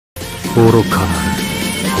愚かなる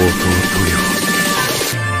弟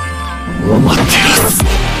よ。お待ってやす。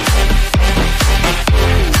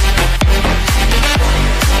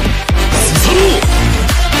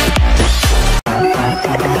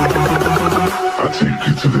I take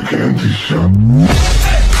you to the candy shop.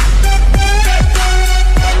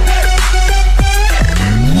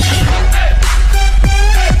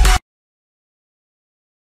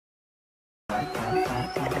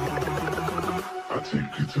 I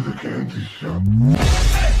take you to the candy shop.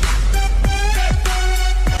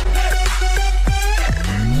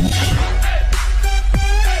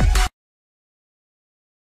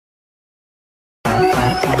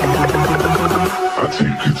 I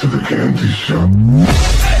take you to the candy shop.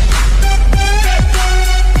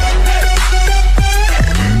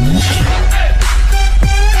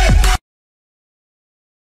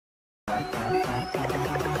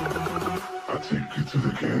 I take you to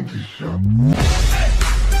the candy shop.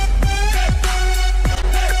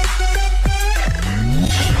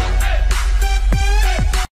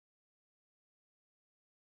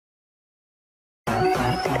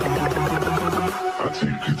 I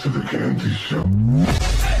take you to the candy shop.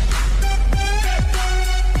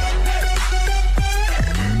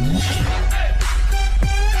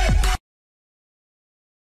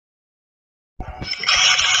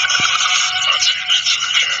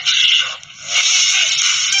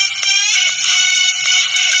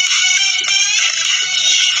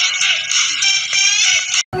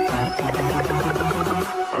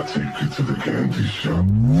 I take you to the candy shop.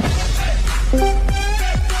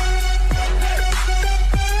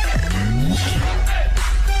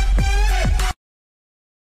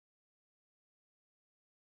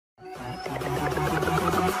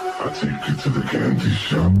 I take you to the candy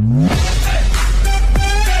shop.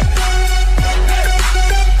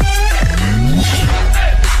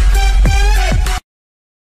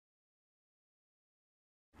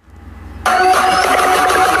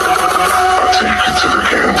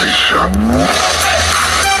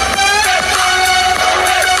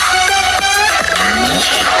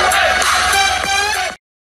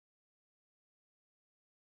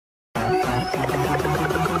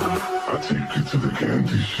 I take you to the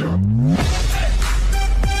candy shop.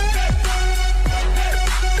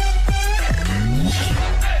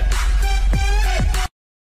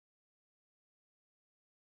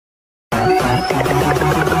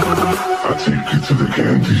 I take you to the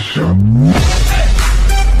candy shop.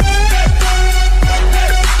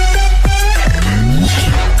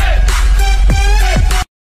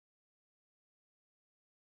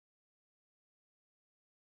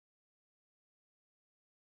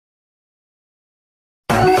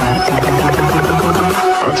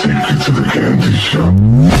 I take you to the candy shop.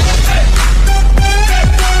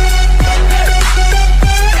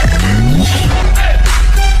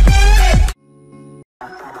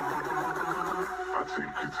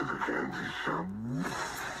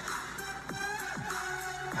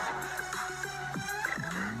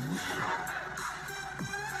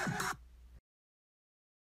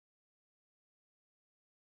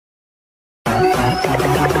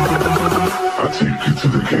 I take you to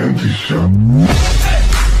the candy shop.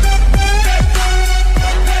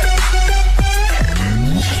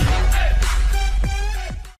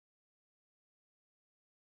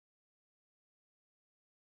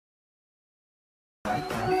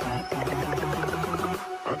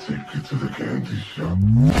 I take you to the candy shop.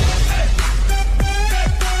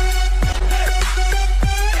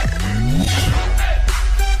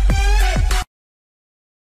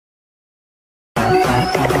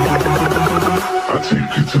 I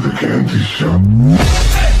take you to the candy shop. I take you to the candy shop.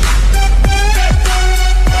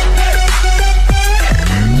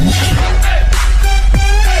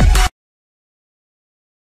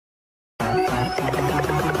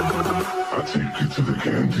 I take you to the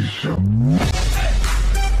candy shop.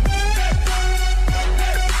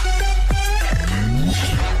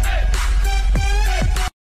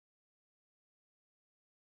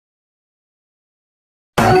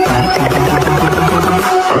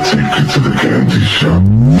 I take you to the candy shop.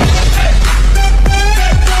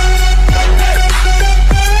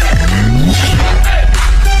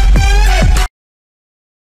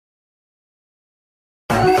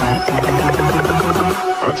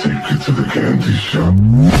 I take you to the candy shop.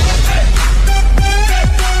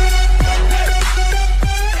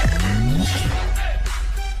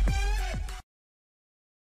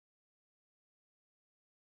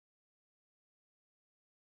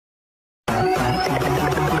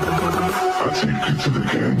 I take you to the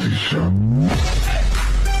candy shop.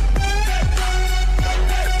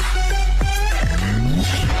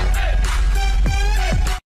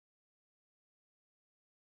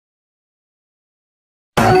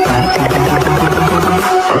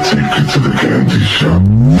 I take you to the candy shop.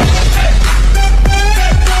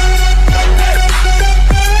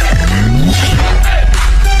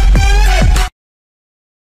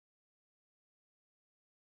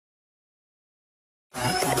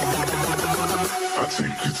 I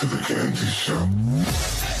take you to the candy shop.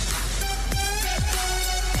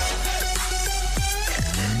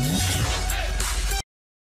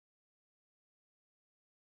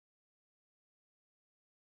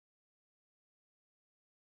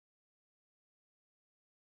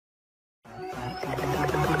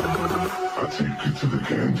 I take you to the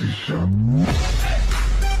candy shop.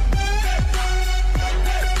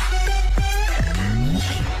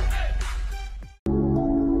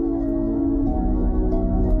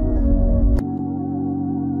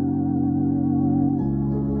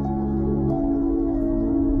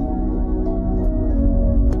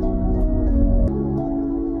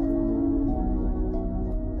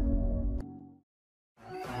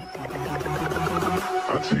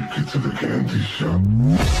 I take you to the candy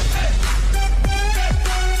shop.